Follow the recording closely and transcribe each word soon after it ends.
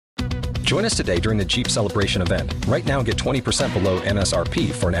Join us today during the Jeep Celebration event. Right now, get 20% below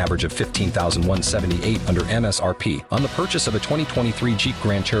MSRP for an average of $15,178 under MSRP on the purchase of a 2023 Jeep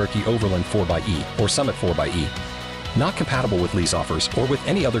Grand Cherokee Overland 4xE or Summit 4xE. Not compatible with lease offers or with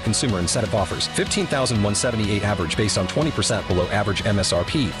any other consumer incentive offers. $15,178 average based on 20% below average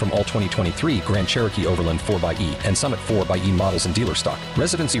MSRP from all 2023 Grand Cherokee Overland 4xE and Summit 4xE models in dealer stock.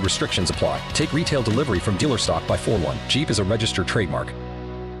 Residency restrictions apply. Take retail delivery from dealer stock by 4/1. Jeep is a registered trademark.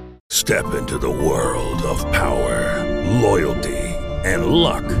 Step into the world of power, loyalty, and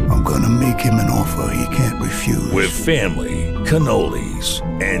luck. I'm gonna make him an offer he can't refuse. With family, cannolis,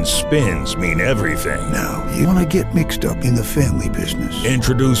 and spins mean everything. Now, you wanna get mixed up in the family business.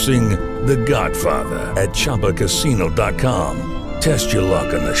 Introducing The Godfather at ChumbaCasino.com. Test your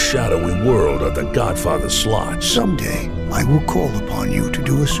luck in the shadowy world of The Godfather slot. Someday, I will call upon you to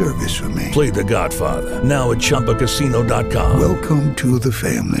do a service for me. Play The Godfather now at ChumbaCasino.com. Welcome to the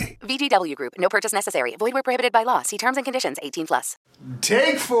family. VGW Group. No purchase necessary. Void where prohibited by law. See terms and conditions. 18+.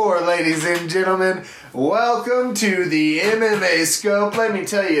 Take 4, ladies and gentlemen. Welcome to the MMA Scope. Let me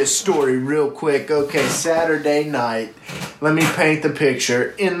tell you a story real quick. Okay, Saturday night. Let me paint the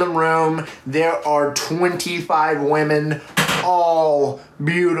picture. In the room, there are 25 women, all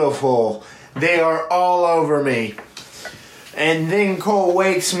beautiful. They are all over me. And then Cole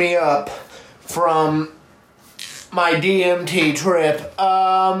wakes me up from my DMT trip.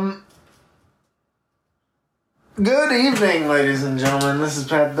 Good evening, ladies and gentlemen. This is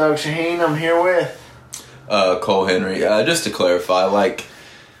Pat the Dog Shaheen. I'm here with Cole Henry. Just to clarify, like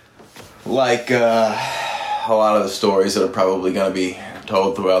a lot of the stories that are probably going to be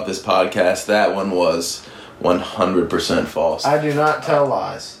told throughout this podcast, that one was 100% false. I do not tell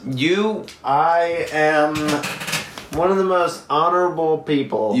lies. I am one of the most honorable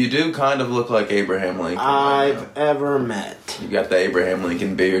people You do kind of look like Abraham Lincoln. I've ever met. You got the Abraham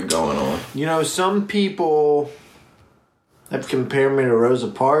Lincoln beard going on. You know, some people have compared me to Rosa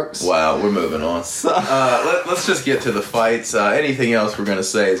Parks. Wow, we're moving on. Let's just get to the fights. Anything else we're going to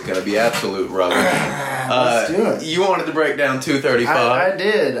say is going to be absolute rubbish. Let's do it. You wanted to break down 235?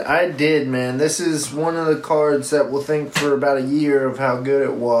 I did, man. This is one of the cards that we'll think for about a year of how good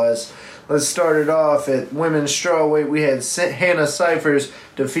it was. Let's start it off at women's strawweight. We had Hannah Cifers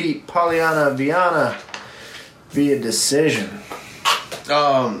defeat Polyana Viana via decision.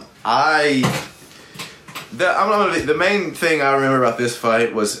 The main thing I remember about this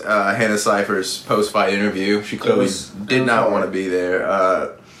fight was Hannah Cifers' post-fight interview. She clearly did not want to be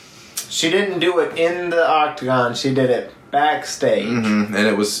there. She didn't do it in the octagon. She did it backstage, and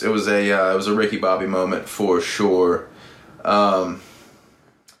it was a Ricky Bobby moment for sure.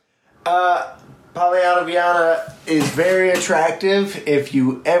 Polyana Viana is very attractive. If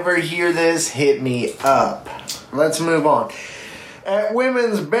you ever hear this, hit me up. Let's move on. At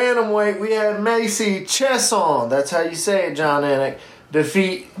women's bantamweight, we had Macy Chiasson, that's how you say it, John Anik,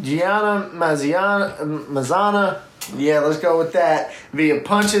 defeat Gianna Mazzana. Yeah, let's go with that. Via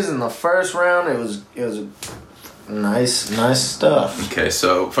punches in the first round. It was nice stuff. Okay,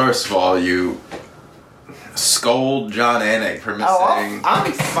 so first of all, you scold John Anik for I'm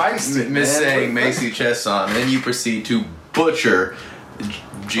feisty, saying Macy Chiasson, and then you proceed to butcher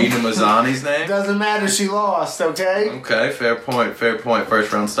Gina Mazzani's name? Doesn't matter, she lost, okay? Okay, fair point. First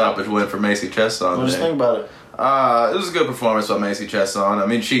round stoppage win for Macy Chiasson. What do you think about it? It was a good performance by Macy Chiasson. I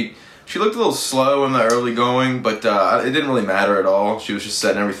mean, she looked a little slow in the early going, but it didn't really matter at all. She was just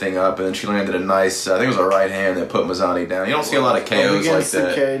setting everything up, and then she landed a nice, I think it was a right hand that put Mazzani down. You don't see a lot of KOs like that.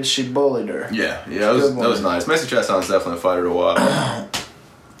 The cage, she bullied her. Yeah, that was nice. Macy Chiasson's definitely a fighter to watch.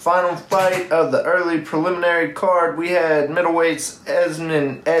 Final fight of the early preliminary card, we had middleweights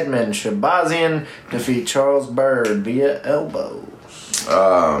Edmund Shabazian defeat Charles Byrd via elbows.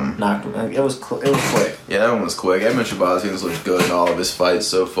 Knocked him. It was quick. Yeah, that one was quick. Edmund Shabazian's looked good in all of his fights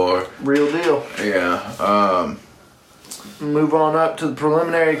so far. Real deal. Yeah. Move on up to the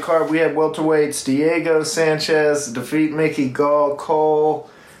preliminary card. We had welterweights Diego Sanchez defeat Mickey Gall. Cole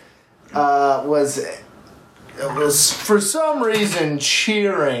was for some reason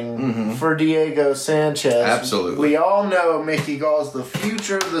cheering for Diego Sanchez. Absolutely. We all know Mickey Gall's the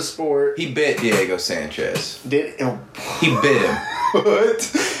future of the sport. He bit Diego Sanchez. He bit him. What?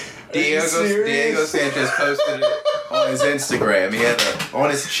 Diego Sanchez posted it on his Instagram. He had on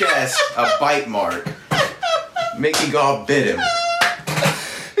his chest a bite mark. Mickey Gall bit him.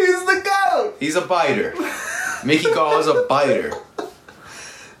 He's the GOAT. He's a biter. Mickey Gall is a biter.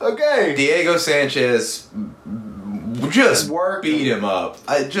 Okay. Diego Sanchez just beat him up.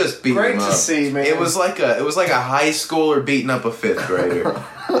 Great to see, man. It was like a high schooler beating up a fifth grader.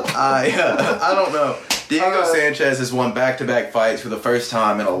 I don't know. Diego Sanchez has won back-to-back fights for the first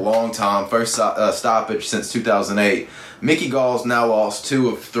time in a long time. First stoppage since 2008. Mickey Gall's now lost 2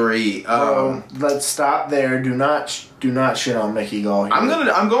 of 3. Bro, let's stop there. Do not shit on Mickey Gall here.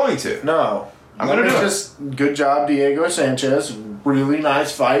 I'm going to. No. I'm gonna do it. Good job, Diego Sanchez. Really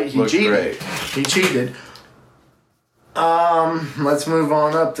nice fight. He cheated. Great. He cheated. Let's move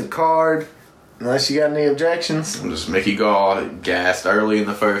on up the card. Unless you got any objections. Just Mickey Gall gassed early in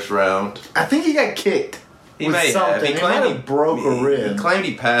the first round. I think he got kicked. He may have. He claimed he broke a rib. He claimed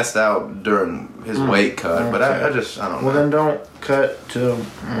he passed out during his weight cut, but I don't know. Well, then don't cut to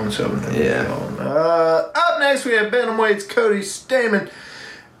 170. Yeah. Up next, we have bantamweights Cody Stamann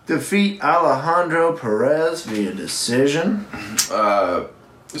defeat Alejandro Perez via decision. It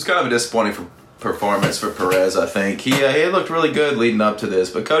was kind of a disappointing performance for Perez, I think. He looked really good leading up to this,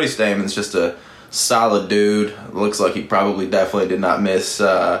 but Cody Stamann's just a solid dude. Looks like he definitely did not miss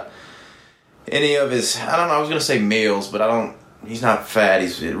any of his, I was going to say meals, but he's not fat.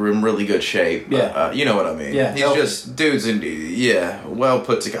 He's in really good shape. Yeah. You know what I mean. Yeah. He's just, well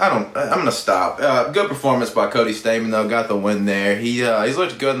put together. I'm going to stop. Good performance by Cody Stamann, though. Got the win there. He's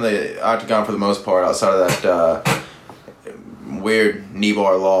looked good in the octagon for the most part, outside of that weird knee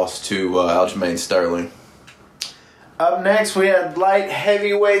bar loss to Aljamain Sterling. Up next, we had light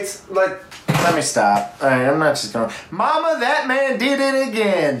heavyweights. Let me stop. All right, I'm not just going. Mama, that man did it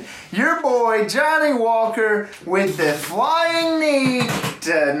again. Your boy Johnny Walker with the flying knee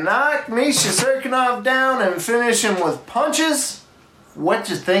to knock Misha Serkinov down and finish him with punches. What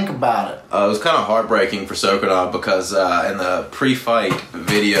you think about it? It was kind of heartbreaking for Serkinov because in the pre-fight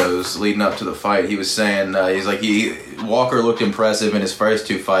videos leading up to the fight, he was saying Walker looked impressive in his first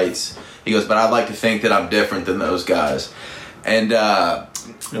 2 fights. He goes, but I'd like to think that I'm different than those guys, and nope.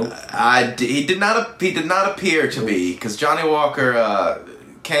 He did not appear to be, because Johnny Walker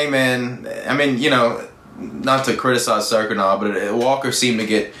came in. I mean, not to criticize Serkinov, but Walker seemed to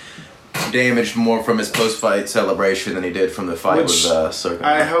get damaged more from his post-fight celebration than he did from the fight with Serkinov.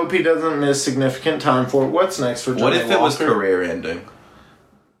 I hope he doesn't miss significant time for it. What's next for Johnny Walker? What if it was career-ending?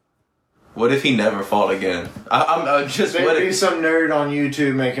 What if he never fought again? I'm just... There'd be some nerd on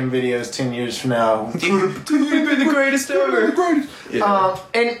YouTube making videos 10 years from now. You've been the greatest ever. Yeah.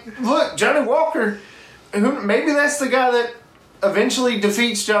 And look, Johnny Walker, maybe that's the guy that eventually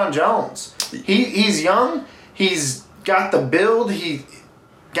defeats John Jones. He's young. He's got the build. He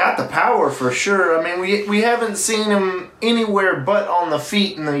got the power for sure. I mean, we haven't seen him anywhere but on the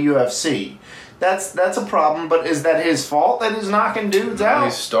feet in the UFC. That's a problem, but is that his fault that he's knocking dudes out?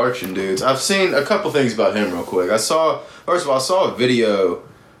 He's starching dudes. I've seen a couple things about him real quick. First of all, I saw a video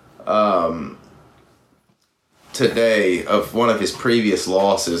today of one of his previous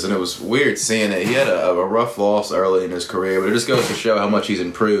losses, and it was weird seeing it. He had a rough loss early in his career, but it just goes to show how much he's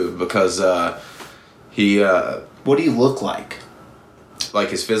improved because he... what do you look like? Like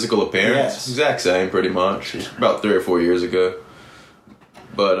his physical appearance? Yes. Exact same, pretty much. About 3 or 4 years ago.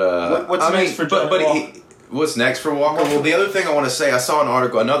 But what's next for Johnny Walker? What's next for Walker? Well, the other thing I want to say, I saw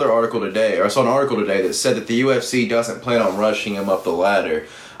another article today that said that the UFC doesn't plan on rushing him up the ladder.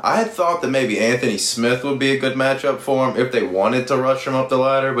 I had thought that maybe Anthony Smith would be a good matchup for him if they wanted to rush him up the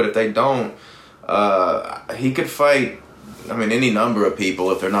ladder, but if they don't, he could fight, any number of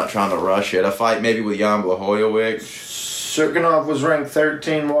people if they're not trying to rush it. A fight maybe with Jan Blachowicz. Serkinov was ranked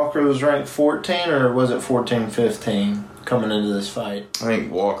 13, Walker was ranked 14, or was it 14-15 coming into this fight? I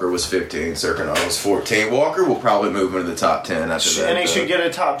think Walker was 15, Serkinov was 14. Walker will probably move into the top 10 after that. And he should get a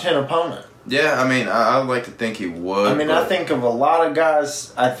top 10 opponent. Yeah, I'd like to think he would. I think of a lot of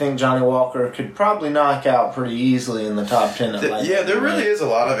guys, I think Johnny Walker could probably knock out pretty easily in the top 10. There really is a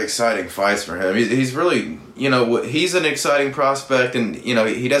lot of exciting fights for him. He's really, he's an exciting prospect, and,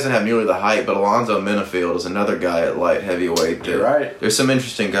 he doesn't have nearly the height, but Alonzo Minifield is another guy at light heavyweight. You're right. There's some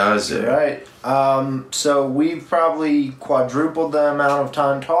interesting guys there. You're right. So we've probably quadrupled the amount of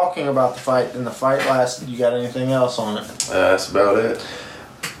time talking about the fight than the fight lasted. You got anything else on it? That's about it.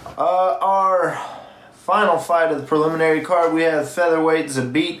 Our final fight of the preliminary card, we have featherweight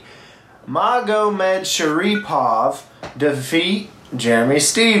Zabit Magomedsharipov defeat Jeremy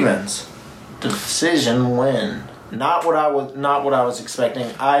Stephens. Decision win. Not what I was expecting.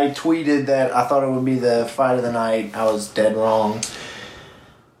 I tweeted that I thought it would be the fight of the night. I was dead wrong.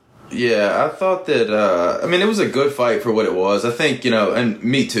 Yeah, I thought that, it was a good fight for what it was. I think, and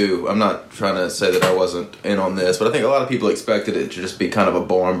me too, I'm not trying to say that I wasn't in on this, but I think a lot of people expected it to just be kind of a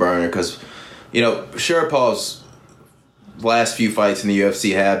barn burner because, Sharapov's last few fights in the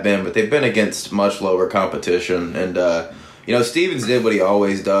UFC have been, but they've been against much lower competition. And, Stephens did what he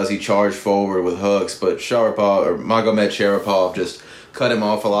always does. He charged forward with hooks, but Magomed Sharipov just cut him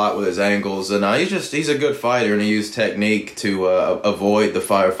off a lot with his angles, and he's a good fighter, and he used technique to avoid the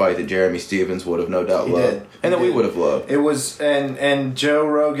firefight that Jeremy Stephens would have no doubt loved, and that we would have loved. It was, and Joe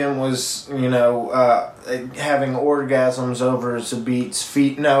Rogan was, having orgasms over Zabit's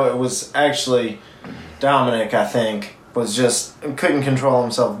feet. No, it was actually Dominic, I think, was just couldn't control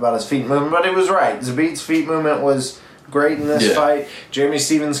himself about his feet movement, but it was right. Zabit's feet movement was great in this fight. Jeremy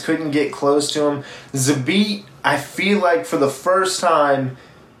Stephens couldn't get close to him. Zabit, I feel like for the first time,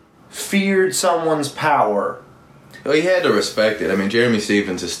 feared someone's power. Well, he had to respect it. I mean, Jeremy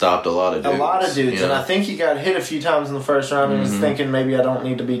Stephens has stopped a lot of dudes. And I think he got hit a few times in the first round and was thinking, maybe I don't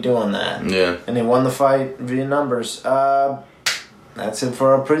need to be doing that. Yeah. And he won the fight via numbers. That's it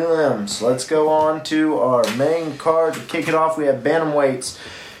for our prelims. Let's go on to our main card. To kick it off, we have bantamweights.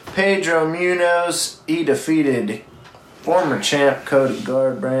 Pedro Munoz, he defeated former champ Cody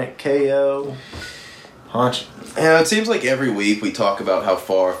Garbrandt, KO. Hunch. Yeah, it seems like every week we talk about how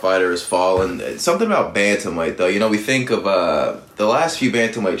far a fighter has fallen. It's something about bantamweight, though. We think of the last few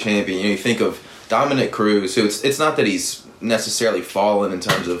bantamweight champions. You think of Dominic Cruz, who it's not that he's necessarily fallen in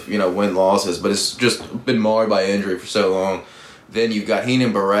terms of win-losses, but it's just been marred by injury for so long. Then you've got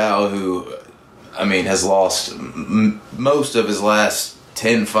Heenan Barral, who, has lost most of his last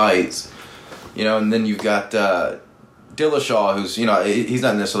 10 fights. And then you've got Dillashaw, who's, he's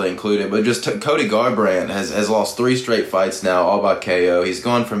not necessarily included, but just Cody Garbrandt has lost 3 straight fights now, all by KO. He's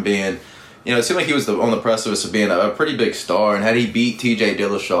gone from being, it seemed like he was on the precipice of being a pretty big star, and had he beat TJ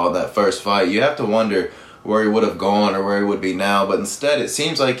Dillashaw in that first fight, you have to wonder where he would have gone or where he would be now, but instead it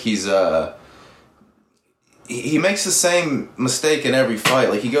seems like he makes the same mistake in every fight.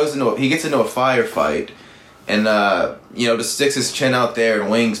 Like, he gets into a firefight and, just sticks his chin out there and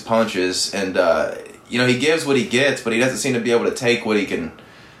wings punches, and, he gives what he gets, but he doesn't seem to be able to take what he can,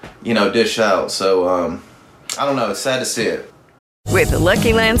 dish out. So, I don't know. It's sad to see it. With the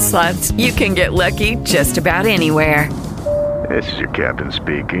Lucky Land Slots, you can get lucky just about anywhere. This is your captain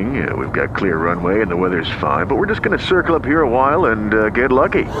speaking. We've got clear runway and the weather's fine, but we're just going to circle up here a while and get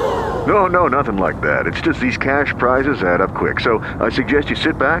lucky. No, nothing like that. It's just these cash prizes add up quick. So I suggest you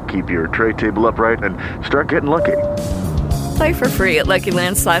sit back, keep your tray table upright, and start getting lucky. Play for free at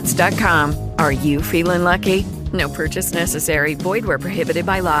LuckyLandSlots.com. Are you feeling lucky? No purchase necessary. Void where prohibited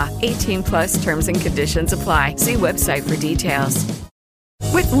by law. 18+ terms and conditions apply. See website for details.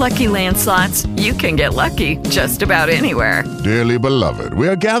 With Lucky Land Slots, you can get lucky just about anywhere. Dearly beloved, we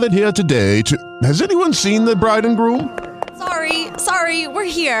are gathered here today to... Has anyone seen the bride and groom? Sorry, we're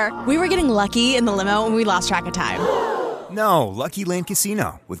here. We were getting lucky in the limo and we lost track of time. No, Lucky Land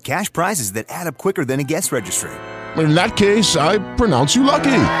Casino, with cash prizes that add up quicker than a guest registry. In that case, I pronounce you lucky.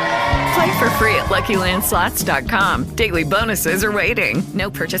 Play for free at LuckyLandSlots.com. Daily bonuses are waiting. No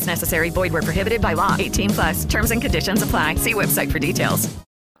purchase necessary. Void where prohibited by law. 18+. Terms and conditions apply. See website for details.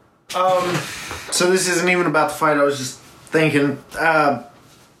 So this isn't even about the fight. I was just thinking.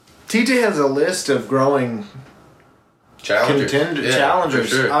 TJ has a list of growing challengers. For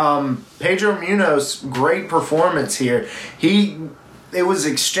sure. Pedro Munoz, great performance here. It was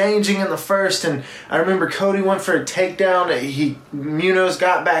exchanging in the first, and I remember Cody went for a takedown. Munoz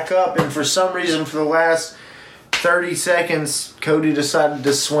got back up, and for some reason, for the last 30 seconds, Cody decided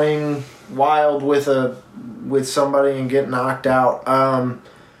to swing wild with somebody and get knocked out.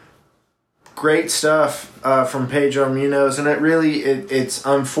 Great stuff from Pedro Munoz, and it's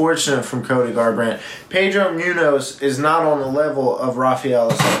unfortunate from Cody Garbrandt. Pedro Munoz is not on the level of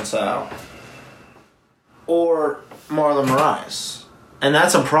Rafael Assunção or Marlon Moraes. And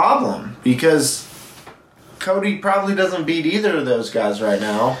that's a problem, because Cody probably doesn't beat either of those guys right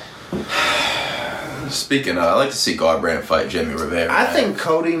now. Speaking of, I'd like to see Garbrandt fight Jimmy Rivera. I think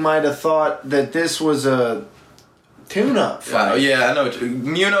Cody might have thought that this was a tune-up fight. I know.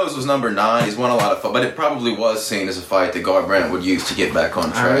 Munoz was number 9. He's won a lot of fights, but it probably was seen as a fight that Garbrandt would use to get back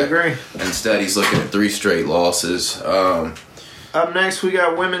on track. I agree. Instead, he's looking at 3 straight losses. Up next, we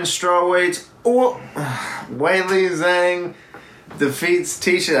got women's strawweights. Weili Zhang defeats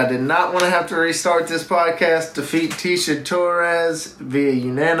Tecia. I did not want to have to restart this podcast. Defeat Tecia Torres via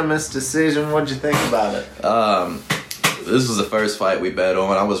unanimous decision. What'd you think about it? This was the first fight we bet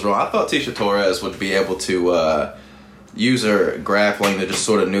on. I was wrong. I thought Tecia Torres would be able to use her grappling to just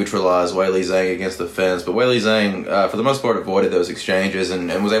sort of neutralize Weili Zhang against the fence. But Weili Zhang, for the most part, avoided those exchanges and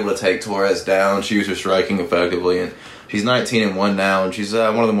was able to take Torres down. She used her striking effectively, and she's 19-1 now, and she's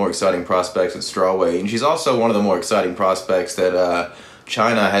one of the more exciting prospects at strawweight. And she's also one of the more exciting prospects that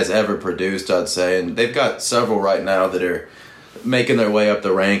China has ever produced, I'd say. And they've got several right now that are making their way up the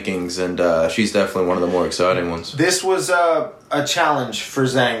rankings, and she's definitely one of the more exciting ones. This was a challenge for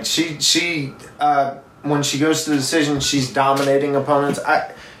Zhang. She when she goes to the decision, she's dominating opponents.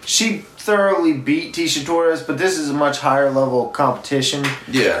 She thoroughly beat Tecia Torres, but this is a much higher level competition.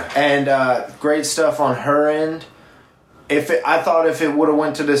 Yeah. And great stuff on her end. I thought if it would have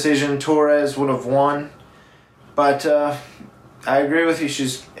went to decision, Torres would have won. But I agree with you.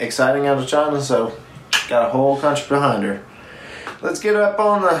 She's exciting out of China, so got a whole country behind her. Let's get up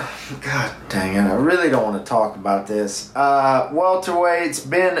on the... God dang it, I really don't want to talk about this. Welterweights,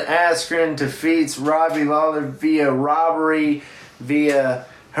 Ben Askren defeats Robbie Lawler via robbery, via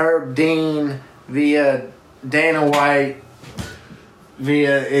Herb Dean, via Dana White,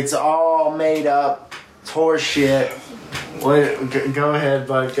 via... It's all made up. It's horse shit. Go ahead,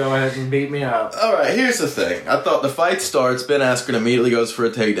 bud. Go ahead and beat me up. All right, here's the thing. I thought the fight starts, Ben Askren immediately goes for a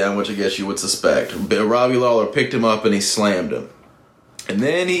takedown, which I guess you would suspect. Robbie Lawler picked him up and he slammed him. And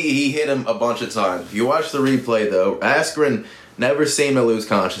then he hit him a bunch of times. If you watch the replay, though, Askren never seemed to lose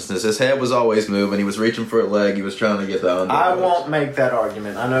consciousness. His head was always moving. He was reaching for a leg. He was trying to get the underhook. I won't make that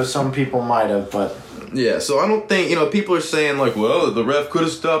argument. I know some people might have, but... Yeah, so I don't think, people are saying, like, well, the ref could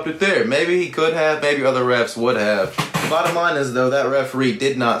have stopped it there. Maybe he could have. Maybe other refs would have. Bottom line is, though, that referee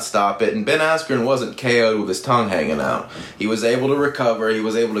did not stop it, and Ben Askren wasn't KO'd with his tongue hanging out. He was able to recover. He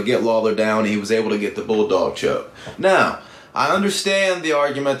was able to get Lawler down. He was able to get the bulldog choke. Now... I understand the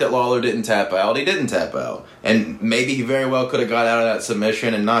argument that Lawler didn't tap out. He didn't tap out. And maybe he very well could have got out of that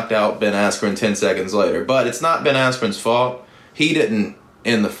submission and knocked out Ben Askren 10 seconds later. But it's not Ben Askren's fault. He didn't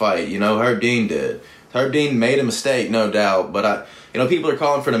end the fight. Herb Dean did. Herb Dean made a mistake, no doubt. But, people are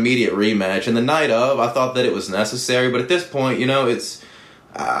calling for an immediate rematch. And the night of, I thought that it was necessary. But at this point, it's...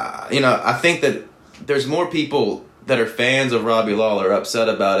 I think that there's more people that are fans of Robbie Lawler upset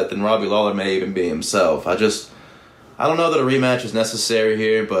about it than Robbie Lawler may even be himself. I don't know that a rematch is necessary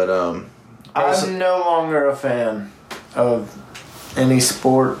here, but... I'm no longer a fan of any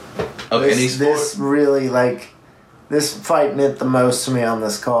sport. Of any sport? This really, this fight meant the most to me on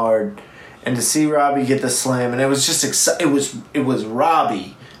this card. And to see Robbie get the slam, and it was just it was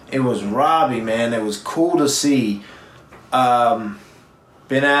Robbie. It was Robbie, man. It was cool to see. Ben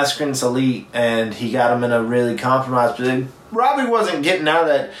Askren's elite, and he got him in a really compromised position. Robbie wasn't getting out of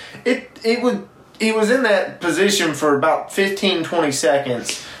that. He was in that position for about 15, 20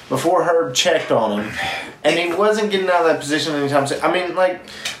 seconds before Herb checked on him. And he wasn't getting out of that position anytime soon.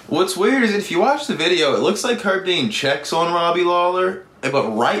 What's weird is if you watch the video, it looks like Herb Dean checks on Robbie Lawler,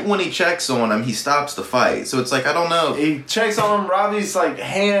 but right when he checks on him, he stops the fight. So it's I don't know. He checks on him, Robbie's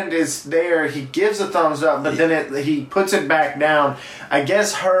hand is there, he gives a thumbs up, but then he puts it back down. I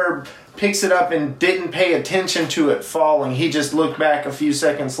guess Herb picks it up and didn't pay attention to it falling. He just looked back a few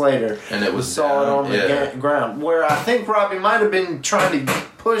seconds later and it was saw down, it on the ground. Where I think Robbie might have been trying to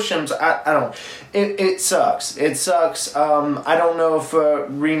push him. So I don't. It sucks. It sucks. I don't know if a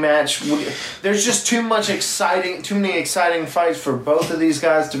rematch. There's just too many exciting fights for both of these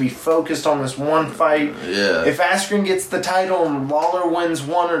guys to be focused on this one fight. Yeah. If Askren gets the title and Lawler wins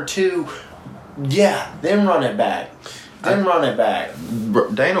one or two, then run it back.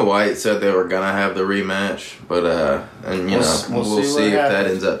 Dana White said they were gonna have the rematch, but we'll see if that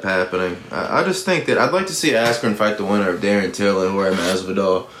ends up happening. I just think that I'd like to see Askren fight the winner of Darren Till and Jorge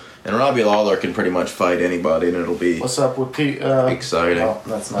Masvidal, and Robbie Lawler can pretty much fight anybody, and it'll be what's up with exciting. Oh,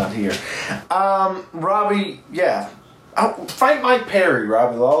 that's not here. Robbie, fight Mike Perry,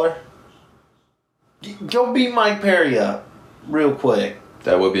 Robbie Lawler. Go beat Mike Perry up real quick.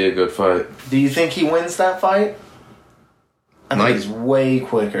 That would be a good fight. Do you think he wins that fight? I think he's way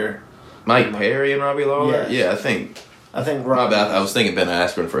quicker. Mike Perry and Robbie Lawler? Yes. Yeah, I think Robbie... I was thinking Ben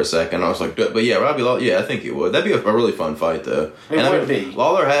Askren for a second. I was like, but yeah, Robbie Lawler, I think he would. That'd be a really fun fight, though. It would be.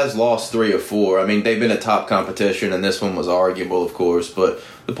 Lawler has lost 3 or 4. I mean, they've been a top competition, and this one was arguable, of course. But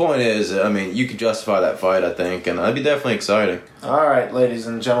the point is, you could justify that fight, I think, and that'd be definitely exciting. All right, ladies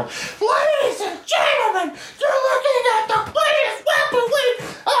and gentlemen. Ladies and gentlemen, you're looking at the greatest welterweight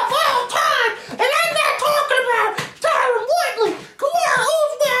of all time, and I'm not talking about Tyron Woodley. Kamaru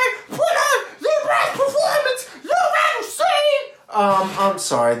Usman put on the best performance you've ever seen. I'm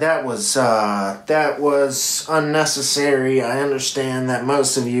sorry. That was unnecessary. I understand that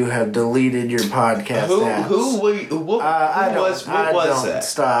most of you have deleted your podcast apps. What was that?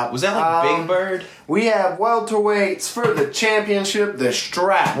 Stop. Was that like Big Bird? We have welterweights for the championship, the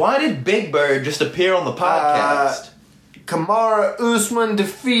strap. Why did Big Bird just appear on the podcast? Kamaru Usman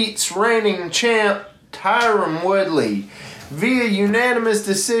defeats reigning champ Tyron Woodley via unanimous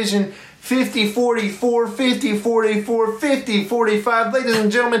decision, 50-44, 50-44, 50-45. Ladies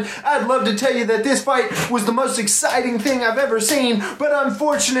and gentlemen, I'd love to tell you that this fight was the most exciting thing I've ever seen, but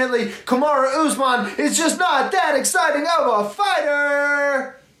unfortunately, Kamaru Usman is just not that exciting of a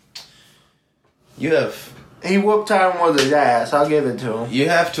fighter. He whooped Tyron Woodley's ass. I'll give it to him. You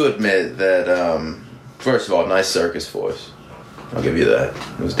have to admit that, first of all, nice circus force. I'll give you that.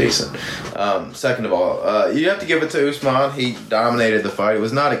 It was decent. Second of all, you have to give it to Usman. He dominated the fight. It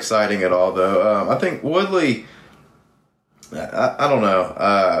was not exciting at all, though. I think Woodley, I don't know.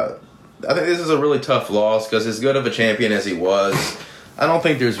 I think this is a really tough loss because as good of a champion as he was, I don't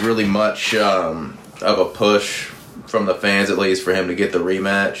think there's really much of a push from the fans, at least, for him to get the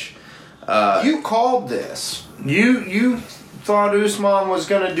rematch. You called this. You thought Usman was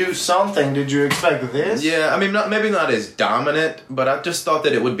going to do something. Did you expect this? Yeah, I mean, maybe not as dominant, but I just thought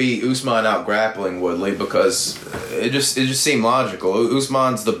that it would be Usman out grappling Woodley because it just seemed logical.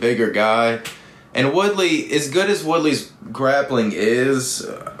 Usman's the bigger guy, and Woodley, as good as Woodley's grappling is,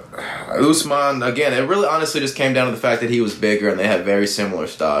 Usman, again, it really honestly just came down to the fact that he was bigger and they had very similar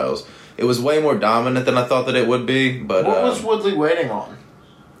styles. It was way more dominant than I thought that it would be. But what was Woodley waiting on?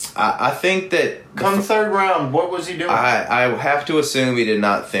 I think that come third round, what was he doing? I have to assume he did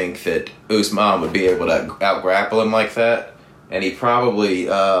not think that Usman would be able to out-grapple him like that, and he probably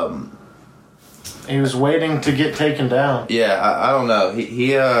he was waiting to get taken down. Yeah, I don't know.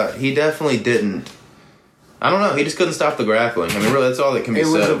 He definitely didn't. I don't know. He just couldn't stop the grappling. I mean, really, that's all that can be said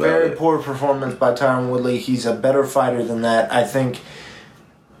about it. It was a very poor performance by Tyron Woodley. He's a better fighter than that, I think.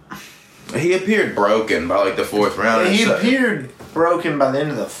 He appeared broken by like the fourth round. He appeared broken by the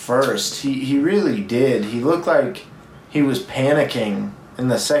end of the first. He really did. He looked like he was panicking in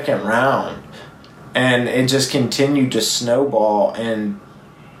the second round. And it just continued to snowball and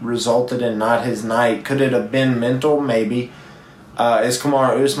resulted in not his night. Could it have been mental? Maybe. Is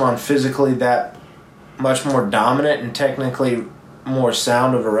Kamaru Usman physically that much more dominant and technically more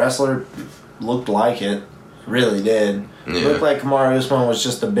sound of a wrestler? Looked like it. Really did. Yeah. Looked like Kamaru Usman was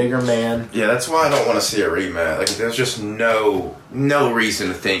just a bigger man. Yeah, that's why I don't want to see a rematch. Like, there's just no reason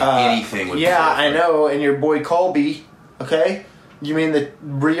to think anything would be different. I know. And your boy Colby, okay? You mean the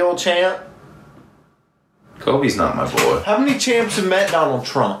real champ? Colby's not my boy. How many champs have met Donald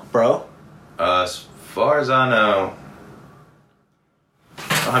Trump, bro? As far as I know,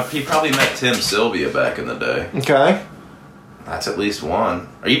 he probably met Tim Sylvia back in the day. Okay. That's at least one.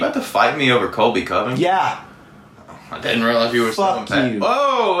 Are you about to fight me over Colby Covington? Yeah. I didn't realize you were so impassioned.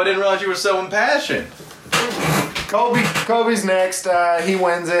 Whoa! I didn't realize you were so impassioned. Colby's next. He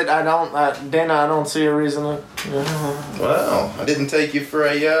wins it. Dana, I don't see a reason. Well, I didn't take you for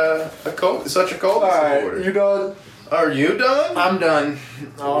such a Colby supporter. You done? Are you done? I'm done.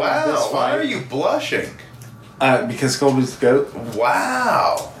 Wow. Why are you blushing? Because Colby's the GOAT.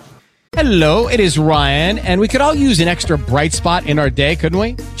 Wow. Hello, it is Ryan, and we could all use an extra bright spot in our day, couldn't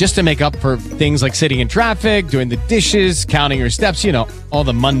we? Just to make up for things like sitting in traffic, doing the dishes, counting your steps, all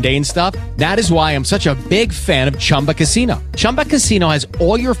the mundane stuff. That is why I'm such a big fan of Chumba Casino. Chumba Casino has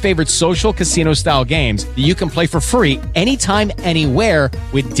all your favorite social casino-style games that you can play for free anytime, anywhere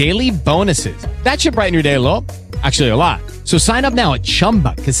with daily bonuses. That should brighten your day a little. Actually, a lot. So sign up now at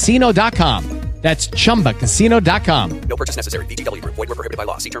ChumbaCasino.com. That's ChumbaCasino.com. No purchase necessary. VGW Group. Void where prohibited by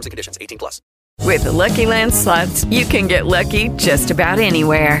law. See terms and conditions. 18+. With the Lucky Land Slots, you can get lucky just about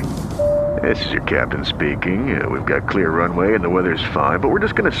anywhere. This is your captain speaking. We've got clear runway and the weather's fine, but we're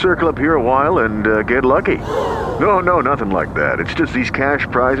just going to circle up here a while and get lucky. No, nothing like that. It's just these cash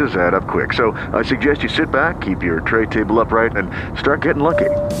prizes add up quick. So I suggest you sit back, keep your tray table upright, and start getting lucky.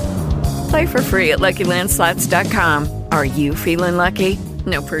 Play for free at LuckyLandSlots.com. Are you feeling lucky?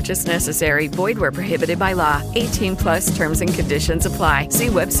 No purchase necessary. Void where prohibited by law. 18+ terms and conditions apply. See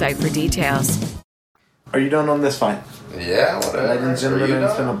website for details. Are you done on this fight? Yeah, whatever. Ladies and gentlemen,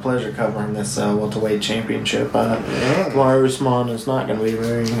 it's been a pleasure covering this welterweight championship. Kamaru Usman is not going to be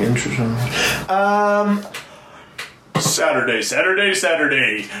very interesting. Saturday.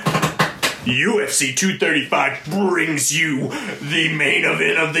 UFC 235 brings you the main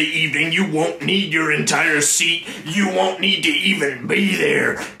event of the evening. You won't need your entire seat. You won't need to even be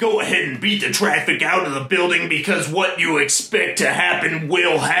there. Go ahead and beat the traffic out of the building because what you expect to happen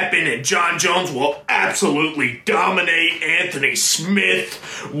will happen, and Jon Jones will absolutely dominate Anthony Smith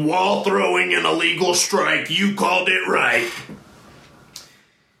while throwing an illegal strike. You called it right.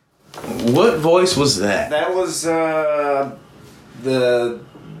 What voice was that? That was the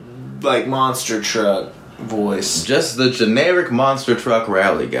monster truck voice. Just the generic monster truck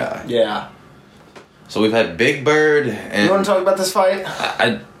rally guy. Yeah. So we've had Big Bird and... You want to talk about this fight?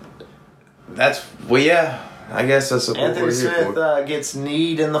 Yeah. I guess that's what Anthony we're Smith here for. gets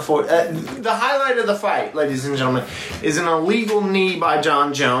kneed in the foot. The highlight of the fight, ladies and gentlemen, is an illegal knee by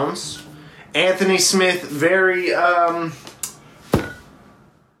Jon Jones. Anthony Smith very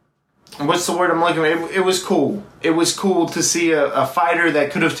what's the word I'm looking for? It was cool. It was cool to see a fighter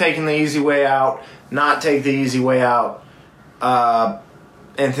that could have taken the easy way out, not take the easy way out.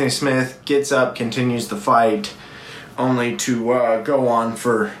 Anthony Smith gets up, continues the fight, only to go on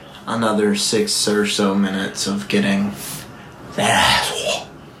for another 6 or so minutes of getting that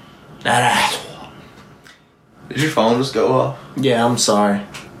asshole. Did your phone just go off? Yeah, I'm sorry.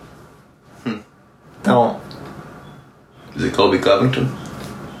 Don't. Is it Colby Covington?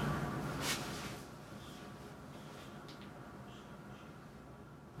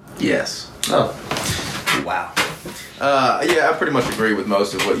 Yes. Oh. Wow. Yeah, I pretty much agree with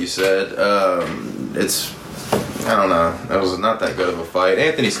most of what you said. I don't know. That was not that good of a fight.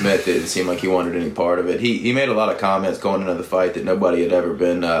 Anthony Smith didn't seem like he wanted any part of it. He made a lot of comments going into the fight that nobody had ever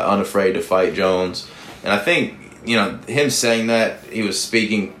been unafraid to fight Jones. And I think, him saying that, he was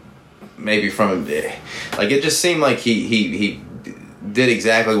speaking maybe from, like, it just seemed like he did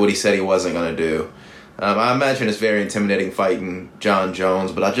exactly what he said he wasn't going to do. I imagine it's very intimidating fighting John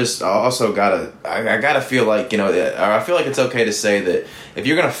Jones, but I also gotta feel like, I feel like it's okay to say that if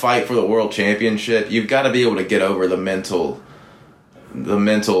you're gonna fight for the world championship, you've got to be able to get over the mental,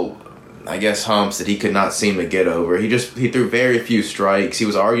 I guess, humps that he could not seem to get over. He threw very few strikes. He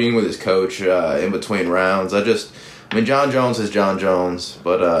was arguing with his coach in between rounds. John Jones is John Jones,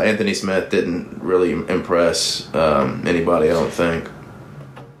 but Anthony Smith didn't really impress anybody, I don't think.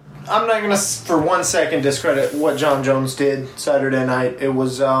 I'm not going to, for 1 second, discredit what John Jones did Saturday night. It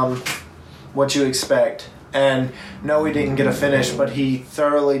was what you expect. And no, he didn't get a finish, but he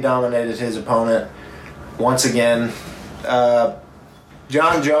thoroughly dominated his opponent. Once again,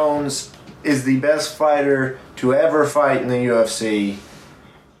 John Jones is the best fighter to ever fight in the UFC.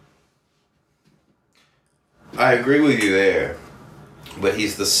 I agree with you there, but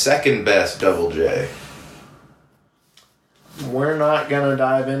he's the second best Double J. We're not going to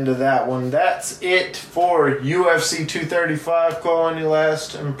dive into that one. That's it for UFC 235. Cole, any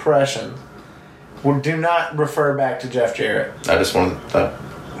last impression? Well, do not refer back to Jeff Jarrett. I just want to...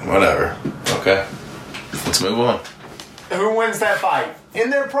 whatever. Okay. Let's move on. Who wins that fight? In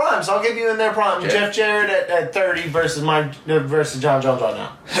their primes. I'll give you in their prime. Jeff Jarrett at 30 versus John Jones right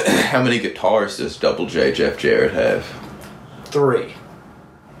now. How many guitars does Double J Jeff Jarrett have? 3.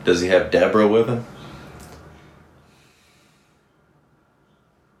 Does he have Deborah with him?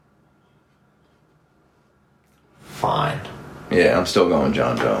 Fine. Yeah, I'm still going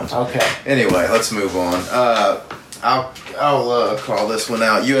John Jones. Okay. Anyway, let's move on. I'll call this one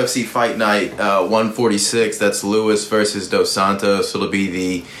out. UFC Fight Night 146. That's Lewis versus Dos Santos. It'll be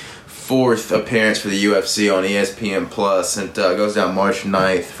the 4th appearance for the UFC on ESPN Plus, and goes down March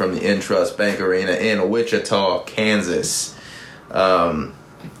 9th from the Intrust Bank Arena in Wichita, Kansas.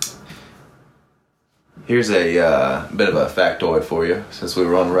 Here's a bit of a factoid for you. Since we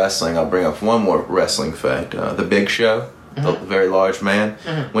were on wrestling, I'll bring up one more wrestling fact. The Big Show, the very large man,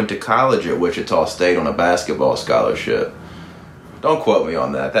 went to college at Wichita State on a basketball scholarship. Don't quote me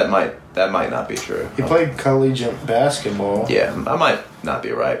on that. That might not be true. He played collegiate basketball. Yeah, I might not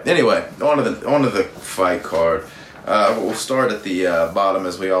be right. Anyway, on to the fight card. We'll start at the bottom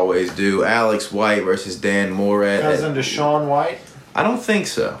as we always do. Alex White versus Dan Moret. Cousin to Sean White? I don't think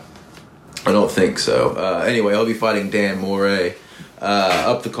so. Anyway, he'll be fighting Dan Moret.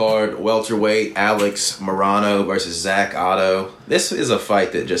 Up the card, welterweight Alex Morano versus Zach Otto. This is a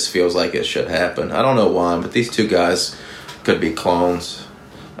fight that just feels like it should happen. I don't know why, but these two guys could be clones.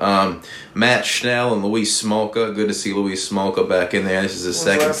 Matt Schnell and Luis Smolka. Good to see Luis Smolka back in there. This is his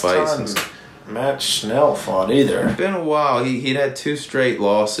second fight since Matt Schnell fought either. It's been a while. He'd had 2 straight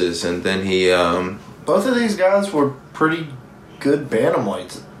losses, and then he... Both of these guys were pretty good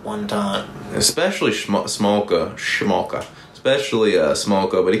bantamweights at one time. Especially Smolka. Especially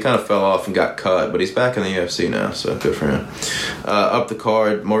Smolka, but he kind of fell off and got cut. But he's back in the UFC now, so good for him. Up the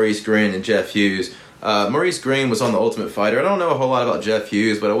card, Maurice Green and Jeff Hughes. Maurice Green was on The Ultimate Fighter. I don't know a whole lot about Jeff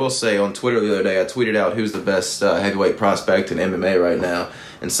Hughes, but I will say on Twitter the other day, I tweeted out who's the best heavyweight prospect in MMA right now.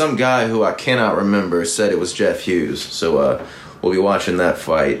 And some guy who I cannot remember said it was Jeff Hughes. So we'll be watching that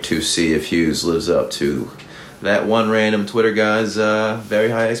fight to see if Hughes lives up to that one random Twitter guy's very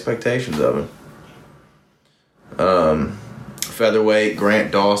high expectations of him. Featherweight,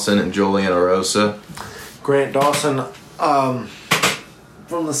 Grant Dawson and Julian Erosa. Grant Dawson,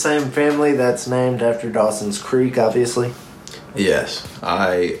 from the same family that's named after Dawson's Creek, obviously. Yes,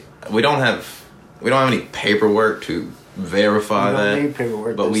 we don't have any paperwork to verify that. Need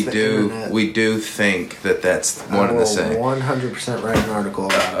paperwork, but we do think that that's one and the same. 100% write an article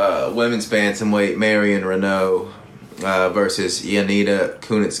about women's bantamweight Marion Renault versus Yanida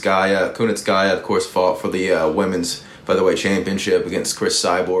Kunitskaya. Kunitskaya, of course, fought for the women's featherweight championship against Chris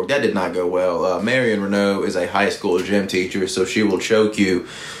Cyborg. That did not go well. Marion Renault is a high school gym teacher, so she will choke you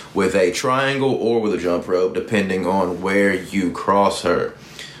with a triangle or with a jump rope, depending on where you cross her.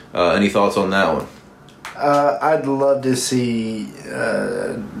 Any thoughts on that one? I'd love to see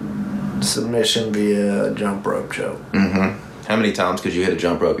submission via jump rope choke. Mm-hmm. How many times could you hit a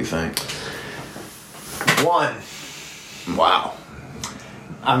jump rope, you think? 1. Wow.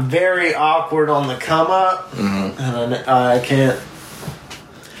 I'm very awkward on the come up, and I can't.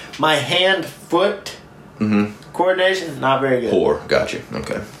 My hand-foot coordination, not very good. Poor. Gotcha.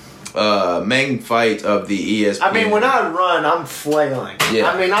 Okay. Main fight of the ESPN. I mean, when I run, I'm flailing. Yeah.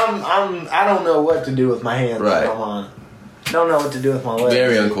 I mean, I don't know what to do with my hands. Right. Come on. Don't know what to do with my legs.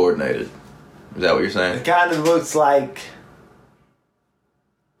 Very uncoordinated. Is that what you're saying? It kind of looks like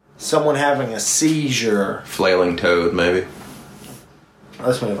someone having a seizure. Flailing toad, maybe.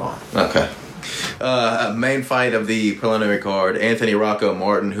 Let's move on. Okay. Main fight of the preliminary card, Anthony Rocco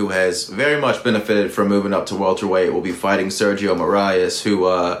Martin, who has very much benefited from moving up to welterweight, will be fighting Sergio Moraes, who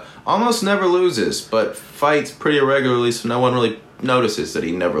almost never loses, but fights pretty irregularly, so no one really notices that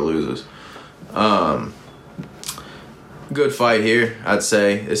he never loses. Good fight here, I'd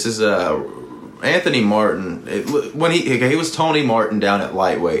say. This is Anthony Martin. When he was Tony Martin down at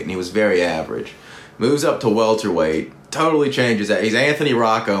lightweight, and he was very average. Moves up to welterweight. Totally changes that. He's Anthony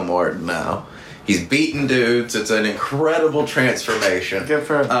Rocco Martin now. He's beating dudes. It's an incredible transformation. Good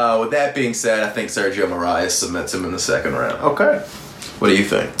for him. With that being said, I think Sergio Moraes submits him in the second round. Okay. What do you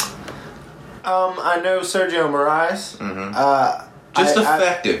think? I know Sergio Moraes. Just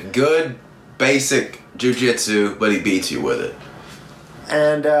effective. Good, basic jiu-jitsu, but he beats you with it.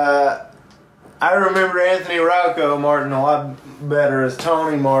 And I remember Anthony Rocco Martin a lot better as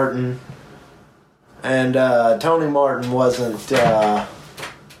Tony Martin. And Tony Martin wasn't the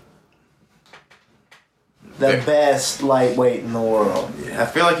best lightweight in the world. Yeah, I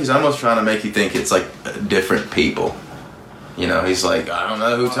feel like he's almost trying to make you think it's like different people. You know, he's like, I don't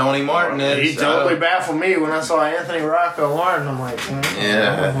know who Tony Martin is. He totally baffled me when I saw Anthony Rocco Martin. I'm like,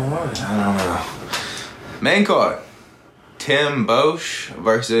 yeah, I don't know. Main card, Tim Boesch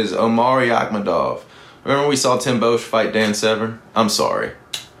versus Omari Akhmadov. Remember we saw Tim Boesch fight Dan Severn? I'm sorry.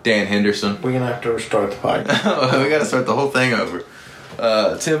 Dan Henderson. We're going to have to restart the fight. We got to start the whole thing over.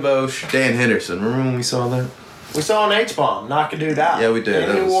 Tim Boesch, Dan Henderson. Remember when we saw that? We saw an H-bomb knock a dude out. Yeah, we did.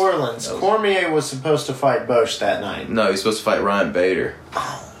 In New Orleans. Cormier was supposed to fight Boesch that night. No, he was supposed to fight Ryan Bader.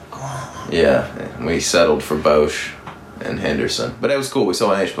 Oh, God. Yeah, we settled for Boesch and Henderson. But that was cool. We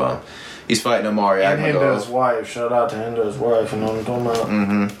saw an H-bomb. He's fighting Omari Akhmadov. And Hendo's wife. Shout out to Hendo's wife. You know what I'm talking about?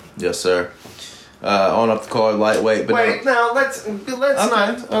 Mm-hmm. Yes, sir. On up the card, lightweight. But wait, now let's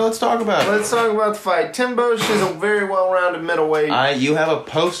not. Let's talk about it. Let's talk about the fight. Tim Boesch is a very well-rounded middleweight. You have a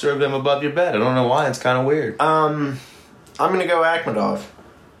poster of him above your bed. I don't know why. It's kind of weird. I'm gonna go Akhmadov.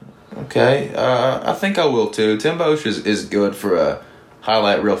 Okay. I think I will too. Tim Boesch is good for a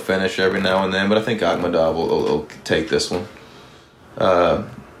highlight reel finish every now and then, but I think Akhmadov will take this one.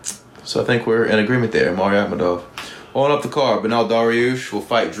 So I think we're in agreement there. Omari Akhmadov. On up the card, Benal Dariush will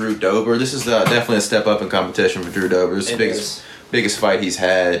fight Drew Dober. This is definitely a step up in competition for Drew Dober. This is the biggest fight he's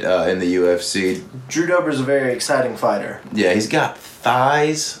had in the UFC. Drew Dober's a very exciting fighter. Yeah, he's got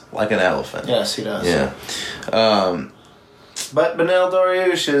thighs like an elephant. Yes, he does. Yeah. But Benal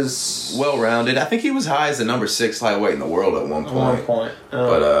Dariush is well-rounded. I think he was high as the number 6 lightweight in the world at one point.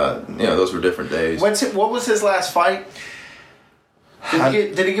 But, those were different days. What was his last fight?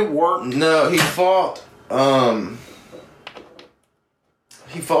 Did he get worked? No, he fought...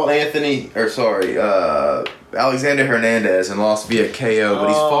 He fought Alexander Hernandez and lost via KO, but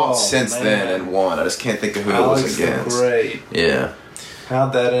he's fought since then and won. I just can't think of who it was against. Great. Yeah.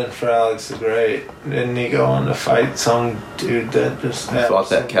 How'd that end for Alex the Great? Didn't he go on to fight some dude that just He fought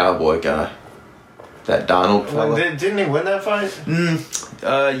that cowboy guy. That Donald fella. Didn't he win that fight?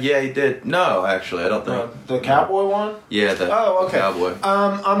 Yeah, he did. No, actually, I don't think. The cowboy one? Yeah, the cowboy.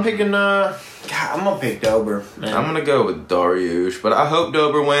 I'm picking... I'm going to pick Dober. Man. I'm going to go with Dariush, but I hope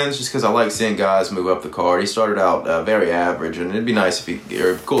Dober wins just because I like seeing guys move up the card. He started out very average, and it'd be nice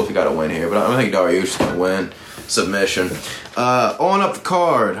cool if he got a win here, but I think Dariush is going to win. Submission. On up the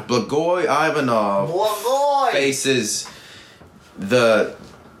card, Blagoy Ivanov faces the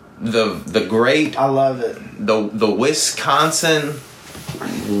great... I love it. The Wisconsin...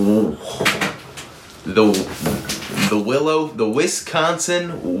 The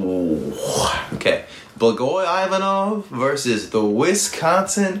Wisconsin... Okay. Blagoy Ivanov versus the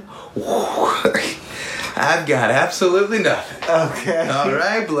Wisconsin... I've got absolutely nothing. Okay. All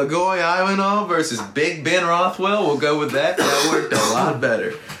right. Blagoy Ivanov versus Big Ben Rothwell. We'll go with that. That worked a lot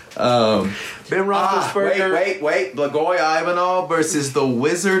better. Ben Roethlisberger. Wait. Blagoy Ivanov versus the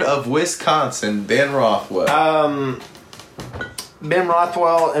Wizard of Wisconsin, Ben Rothwell. Ben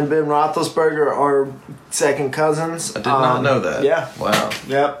Rothwell and Ben Roethlisberger are second cousins. I did not know that. Yeah. Wow.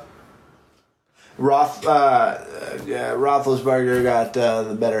 Yep. Roethlisberger got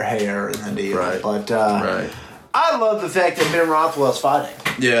the better hair in the deal. Right. But right. I love the fact that Ben Rothwell's fighting.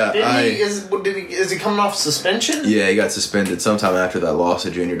 Yeah. Is he coming off suspension? Yeah, he got suspended sometime after that loss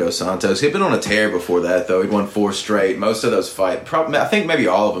to Junior Dos Santos. He'd been on a tear before that, though. He'd won 4 straight. Most of those fights, I think maybe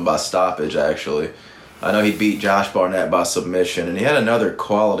all of them by stoppage, actually. I know he beat Josh Barnett by submission, and he had another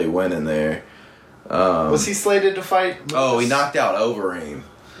quality win in there. Was he slated to fight Lewis? Oh, he knocked out Overeem.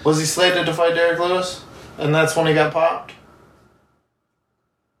 Was he slated to fight Derek Lewis? And that's when he got popped?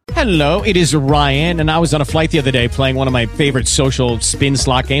 Hello, it is Ryan, and I was on a flight the other day playing one of my favorite social spin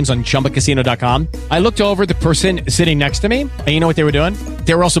slot games on ChumbaCasino.com. I looked over at the person sitting next to me, and you know what they were doing?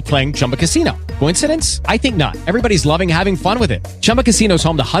 They were also playing Chumba Casino. Coincidence? I think not. Everybody's loving having fun with it. Chumba Casino is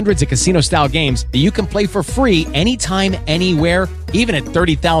home to hundreds of casino-style games that you can play for free anytime, anywhere, even at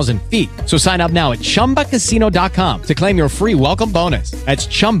 30,000 feet. So sign up now at ChumbaCasino.com to claim your free welcome bonus. That's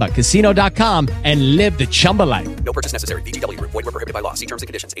ChumbaCasino.com and live the Chumba life. No purchase necessary. VGW. Void where prohibited by law. See terms and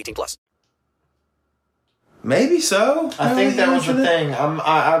conditions. 18+. Maybe so. I think that was the thing.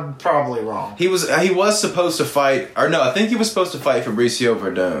 I'm probably wrong. He was supposed to fight, or no, I think he was supposed to fight Fabricio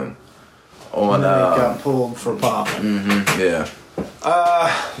Verdun. And then he got pulled for popping. Yeah.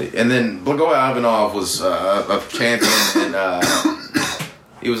 And then Blagoy Ivanov was a champion, and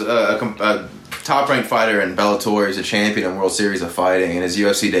he was a top-ranked fighter in Bellator. He was a champion in World Series of Fighting, and his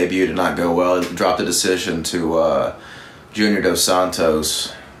UFC debut did not go well. He dropped a decision to Junior Dos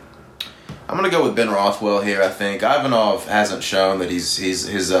Santos. I'm going to go with Ben Rothwell here, I think. Ivanov hasn't shown that his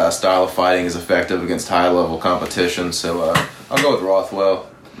style of fighting is effective against high-level competition, so I'll go with Rothwell.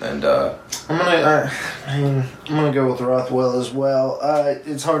 And I'm gonna go with Rothwell as well.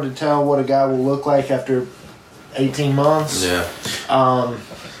 It's hard to tell what a guy will look like after 18 months. Yeah.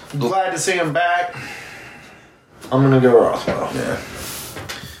 Glad to see him back. I'm gonna go Rothwell. Yeah.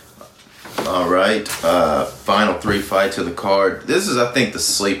 All right. Final 3 fights of the card. This is, I think, the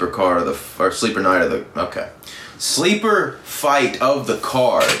sleeper card or sleeper night of the. Okay. Sleeper fight of the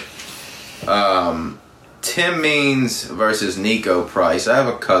card. Tim Means versus Nico Price. I have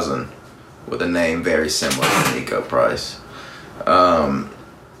a cousin with a name very similar to Nico Price.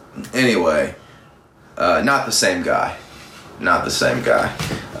 Anyway, not the same guy. Not the same guy.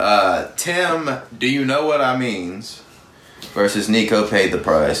 Tim, do you know what I means? Versus Nico paid the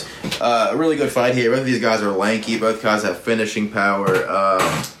price. A really good fight here. Both of these guys are lanky. Both guys have finishing power.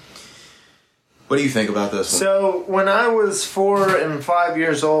 What do you think about this one? So, when I was 4 and 5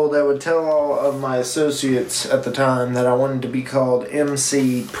 years old, I would tell all of my associates at the time that I wanted to be called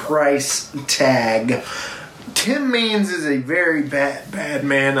MC Price Tag. Tim Means is a very bad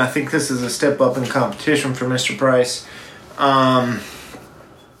man. I think this is a step up in competition for Mr. Price. I'm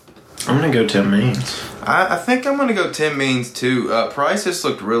going to go Tim Means. I think I'm going to go Tim Means, too. Price just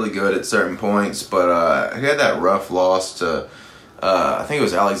looked really good at certain points, but he had that rough loss to... I think it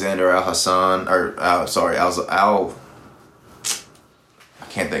was Alexander Al-Hassan, I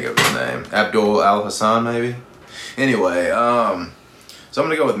can't think of his name. Abdul Al-Hassan, maybe? Anyway, so I'm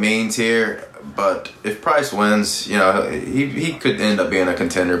going to go with Means here, but if Price wins, you know, he could end up being a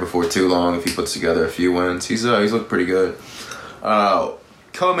contender before too long if he puts together a few wins. He's looked pretty good.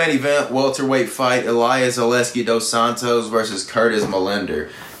 Co-main event, welterweight fight, Elias Zaleski Dos Santos versus Curtis Millender.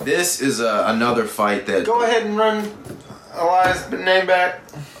 This is another fight that... Go ahead and run... Elias' name back?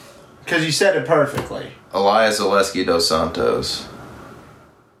 Because you said it perfectly. Elias Zaleski Dos Santos.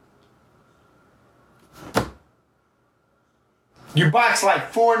 You boxed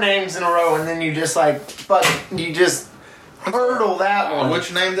like 4 names in a row and then you just hurdle that one.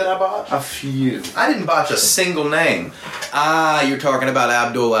 Which name did I botch? A few. I didn't botch a single name. You're talking about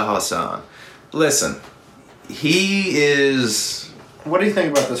Abdul Al-Hassan. Listen, he is... What do you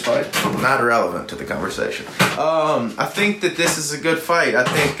think about this fight? Not relevant to the conversation. I think that this is a good fight. I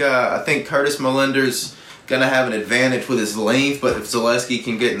think Curtis Millender's gonna have an advantage with his length, but if Zaleski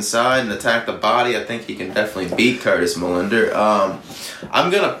can get inside and attack the body, I think he can definitely beat Curtis Millender.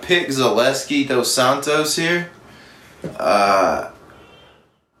 I'm gonna pick Zaleski Dos Santos here. The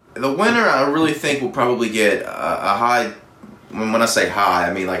winner, I really think, will probably get a high. When I say high,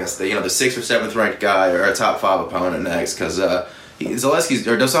 I mean like the 6th or 7th ranked guy or a top 5 opponent next, because Zaleski's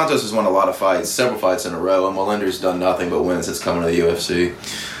or Dos Santos has won a lot of fights, several fights in a row, and Millender's done nothing but win since coming to the UFC.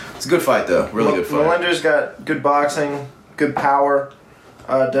 It's a good fight, though. Really good fight. Millender's got good boxing, good power.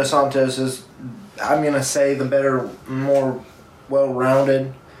 Dos Santos is, I'm going to say, the better, more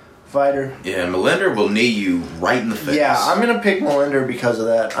well-rounded fighter. Yeah, Melinder will knee you right in the face. Yeah, I'm going to pick Melinder because of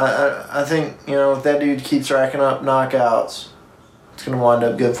that. I think, if that dude keeps racking up knockouts, it's going to wind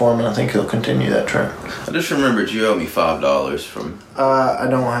up good for him, and I think he'll continue that trend. I just remembered you owe me $5 from... I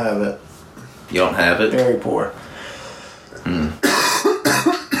don't have it. You don't have it? Very poor.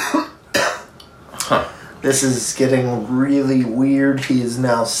 Huh. This is getting really weird. He is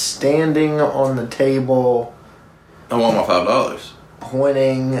now standing on the table. I want my $5.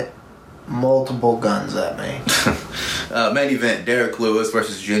 Pointing multiple guns at me. Main event, Derek Lewis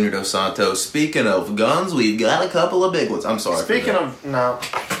versus Junior Dos Santos. Speaking of guns, we've got a couple of big ones. I'm sorry. Speaking of... No.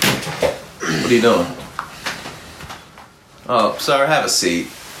 What are you doing? Oh, sir, have a seat.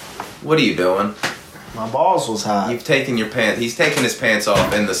 What are you doing? My balls was hot. You've taken your pants... He's taking his pants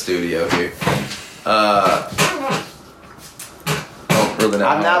off in the studio here.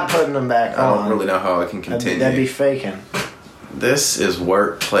 I'm not putting them back on. I don't really know how I can continue. That'd be faking. This is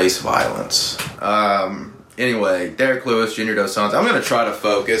workplace violence. Anyway, Derek Lewis, Junior Dos Santos. I'm going to try to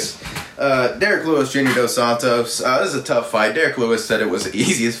focus. Derek Lewis, Junior Dos Santos. This is a tough fight. Derek Lewis said it was the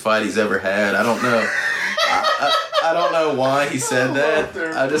easiest fight he's ever had. I don't know. I don't know why he said that.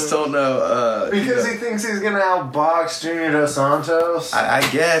 I just don't know. Because he thinks he's going to outbox Junior Dos Santos? I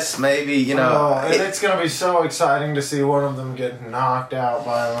guess, maybe, and it's going to be so exciting to see one of them get knocked out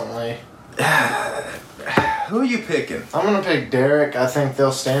violently. Who are you picking? I'm going to pick Derek. I think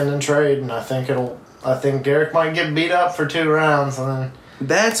they'll stand and trade, and I think Derek might get beat up for 2 rounds, and then...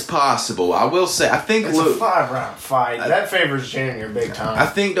 That's possible. I will say, I think... It's a 5-round fight. That favors Junior big time. I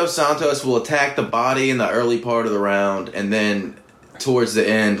think Dos Santos will attack the body in the early part of the round, and then towards the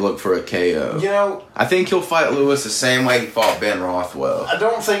end look for a KO. I think he'll fight Lewis the same way he fought Ben Rothwell. I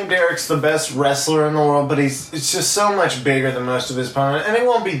don't think Derek's the best wrestler in the world, but it's just so much bigger than most of his opponents, and he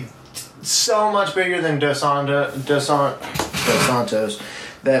won't be so much bigger than Dos Santos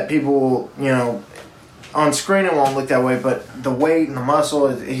that people, on screen it won't look that way, but the weight and the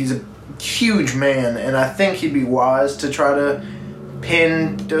muscle, he's a huge man, and I think he'd be wise to try to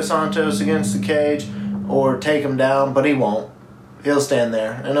pin Dos Santos against the cage or take him down, but he won't. He'll stand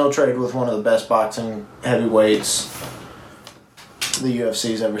there, and he'll trade with one of the best boxing heavyweights the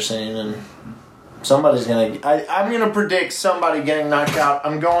UFC's ever seen, and somebody's going to... I'm going to predict somebody getting knocked out.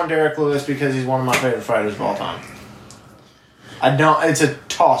 I'm going Derek Lewis because he's one of my favorite fighters of all time. It's a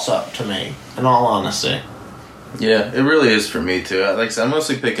toss-up to me, in all honesty. Yeah, it really is for me, too. Like I said, I'm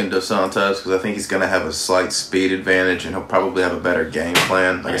mostly picking Dos Santos because I think he's going to have a slight speed advantage and he'll probably have a better game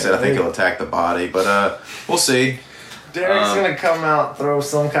plan. Like I said, I think he'll attack the body, but we'll see. Derek's going to come out, throw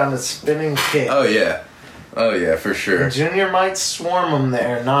some kind of spinning kick. Oh, yeah, for sure. And Junior might swarm him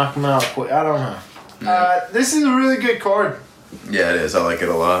there, knock him out quick. I don't know. Yeah. This is a really good card. Yeah, it is. I like it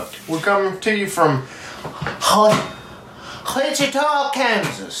a lot. We're coming to you from Wichita,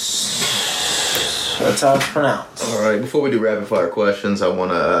 Kansas. That's how it's pronounced. All right, before we do rapid fire questions, I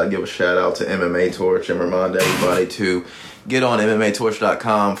want to give a shout out to MMA Torch and remind everybody to get on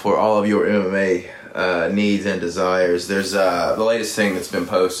MMAtorch.com for all of your MMA needs and desires. There's the latest thing that's been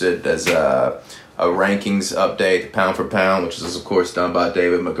posted as a rankings update, pound for pound, which is of course done by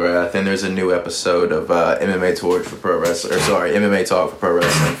David McGrath. And there's a new episode of MMA Torch for MMA Talk for pro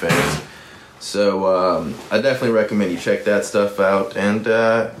wrestling fans. So I definitely recommend you check that stuff out and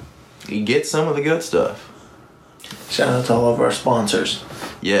you get some of the good stuff. Shout out to all of our sponsors.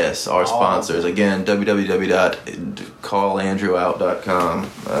 Yes, our sponsors. Again,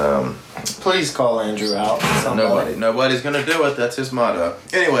 www.callandrewout.com. Please call Andrew out. Nobody's going to do it. That's his motto.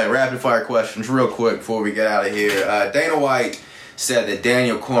 Anyway, rapid fire questions real quick before we get out of here. Dana White said that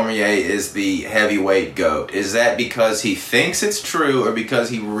Daniel Cormier is the heavyweight GOAT. Is that because he thinks it's true or because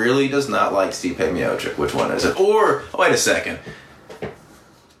he really does not like Stipe Miocic? Which one is it? Or, wait a second.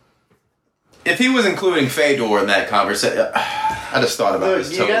 If he was including Fedor in that conversation, I just thought about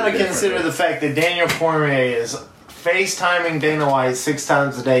this. You got to consider the fact that Daniel Cormier is FaceTiming Dana White 6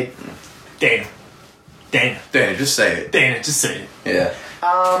 times a day. Dana, just say it. Dana, just say it. Yeah.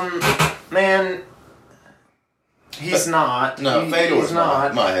 Man, he's not. No, Fedor's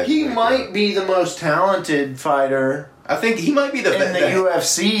not. He might be the most talented fighter. I think he might be the in the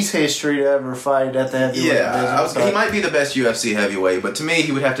UFC's history to ever fight at the heavyweight business. He might be the best UFC heavyweight, but to me,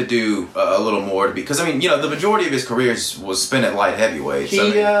 he would have to do a little more because the majority of his career was spent at light heavyweight.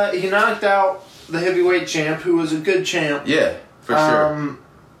 He knocked out the heavyweight champ, who was a good champ. Yeah, for sure.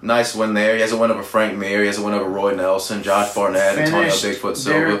 Nice win there. He has a win over Frank Mir. He has a win over Roy Nelson, Josh Barnett, Antonio Bigfoot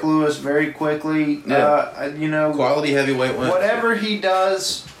Silva. Derek Lewis very quickly. Yeah. Quality heavyweight win. Whatever he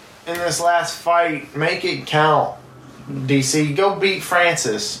does in this last fight, make it count. DC, go beat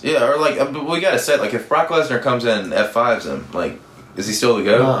Francis. Yeah, or we gotta say, if Brock Lesnar comes in and F5s him, Is he still the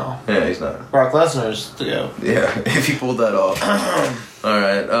GOAT? No. Yeah, he's not. Brock Lesnar's the GOAT. Yeah, if he pulled that off.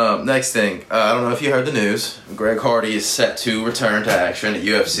 Alright, next thing. I don't know if you heard the news. Greg Hardy is set to return to action at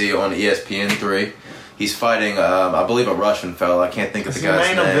UFC on ESPN3. He's fighting, I believe, a Russian fella. I can't think of the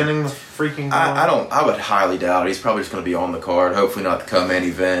guy's name. Is he main eventing the freaking I would highly doubt it. He's probably just going to be on the card. Hopefully not the co-main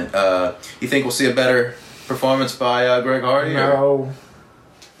event. You think we'll see a better performance by Greg Hardy? No.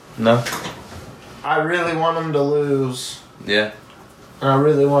 No? I really want him to lose. Yeah. And I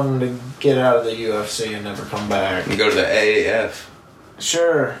really want him to get out of the UFC and never come back. And go to the AAF.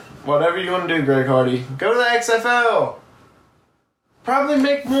 Sure. Whatever you want to do, Greg Hardy. Go to the XFL. Probably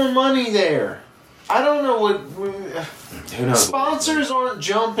make more money there. I don't know what... Who knows? Sponsors aren't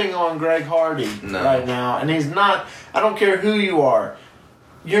jumping on Greg Hardy right now. And he's not... I don't care who you are.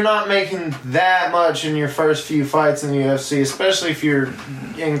 You're not making that much in your first few fights in the UFC, especially if you're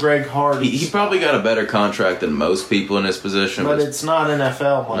in Greg Hardy. He probably got a better contract than most people in this position. But it's not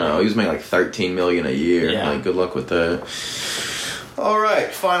NFL money. No, he was making like $13 million a year. Yeah. Like, good luck with that. All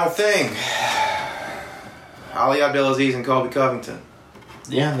right, final thing. Ali Abdelaziz and Colby Covington.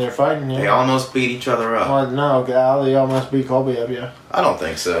 Yeah, they're fighting. Yeah. They almost beat each other up. Well, no, Ali almost beat Colby up. Yeah. I don't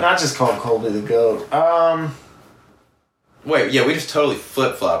think so. Not just call Colby the GOAT. Wait, yeah, we just totally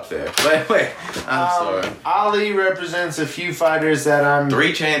flip-flopped there. Wait. I'm sorry. Ali represents a few fighters that I'm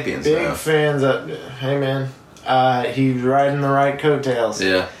 3 champions big now. fans of. Hey, man. He's riding the right coattails.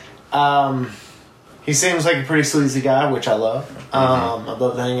 Yeah. He seems like a pretty sleazy guy, which I love. I'd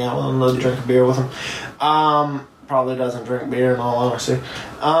love to hang out with him, love to drink a beer with him. Probably doesn't drink beer, in all honesty.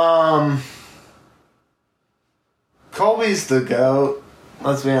 Colby's the GOAT.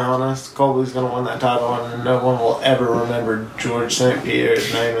 Let's be honest. Colby's going to win that title, and no one will ever remember George St.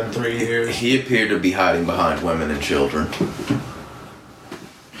 Pierre's name in 3 years. He appeared to be hiding behind women and children.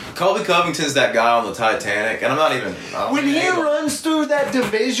 Colby Covington's that guy on the Titanic, and I'm not even... When he runs through that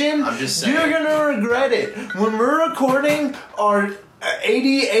division, I'm just saying, you're going to regret it. When we're recording our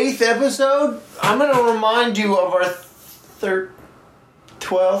 88th episode, I'm going to remind you of our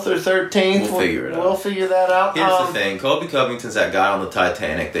 12th or 13th. We'll figure it out. We'll figure that out. Here's the thing. Colby Covington's that guy on the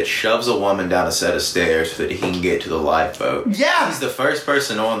Titanic that shoves a woman down a set of stairs so that he can get to the lifeboat. Yeah! He's the first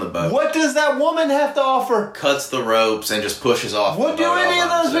person on the boat. What does that woman have to offer? Cuts the ropes and just pushes off. What do any of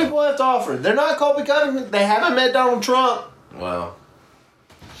those people have to offer? They're not Colby Covington. They haven't met Donald Trump. Wow.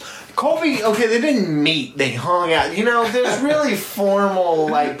 Colby, okay, they didn't meet. They hung out. You know, there's really formal,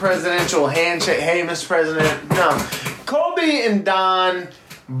 like, presidential handshake. Hey, Mr. President. No. Colby and Don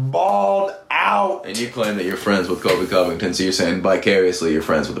balled out. And you claim that you're friends with Colby Covington, so you're saying vicariously you're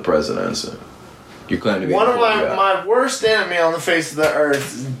friends with the president. So you claim to be one of my worst enemy on the face of the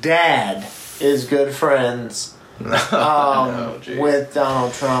earth's dad is good friends with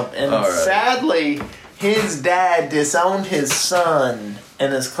Donald Trump. And sadly, his dad disowned his son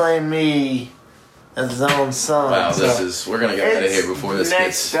and has claimed me as his own son. Wow, we're gonna get out of here before this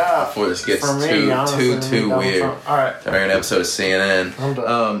gets too weird. All right, an episode of CNN.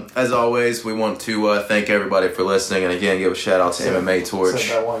 As always, we want to thank everybody for listening, and again, give a shout out to MMA Torch.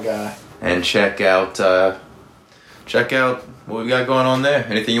 Except that one guy. And check out what we got going on there.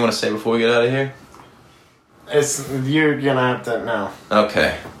 Anything you want to say before we get out of here? You're gonna have to no.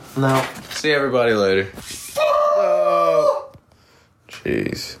 Okay. No. See everybody later.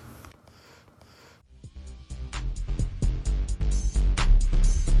 Jeez.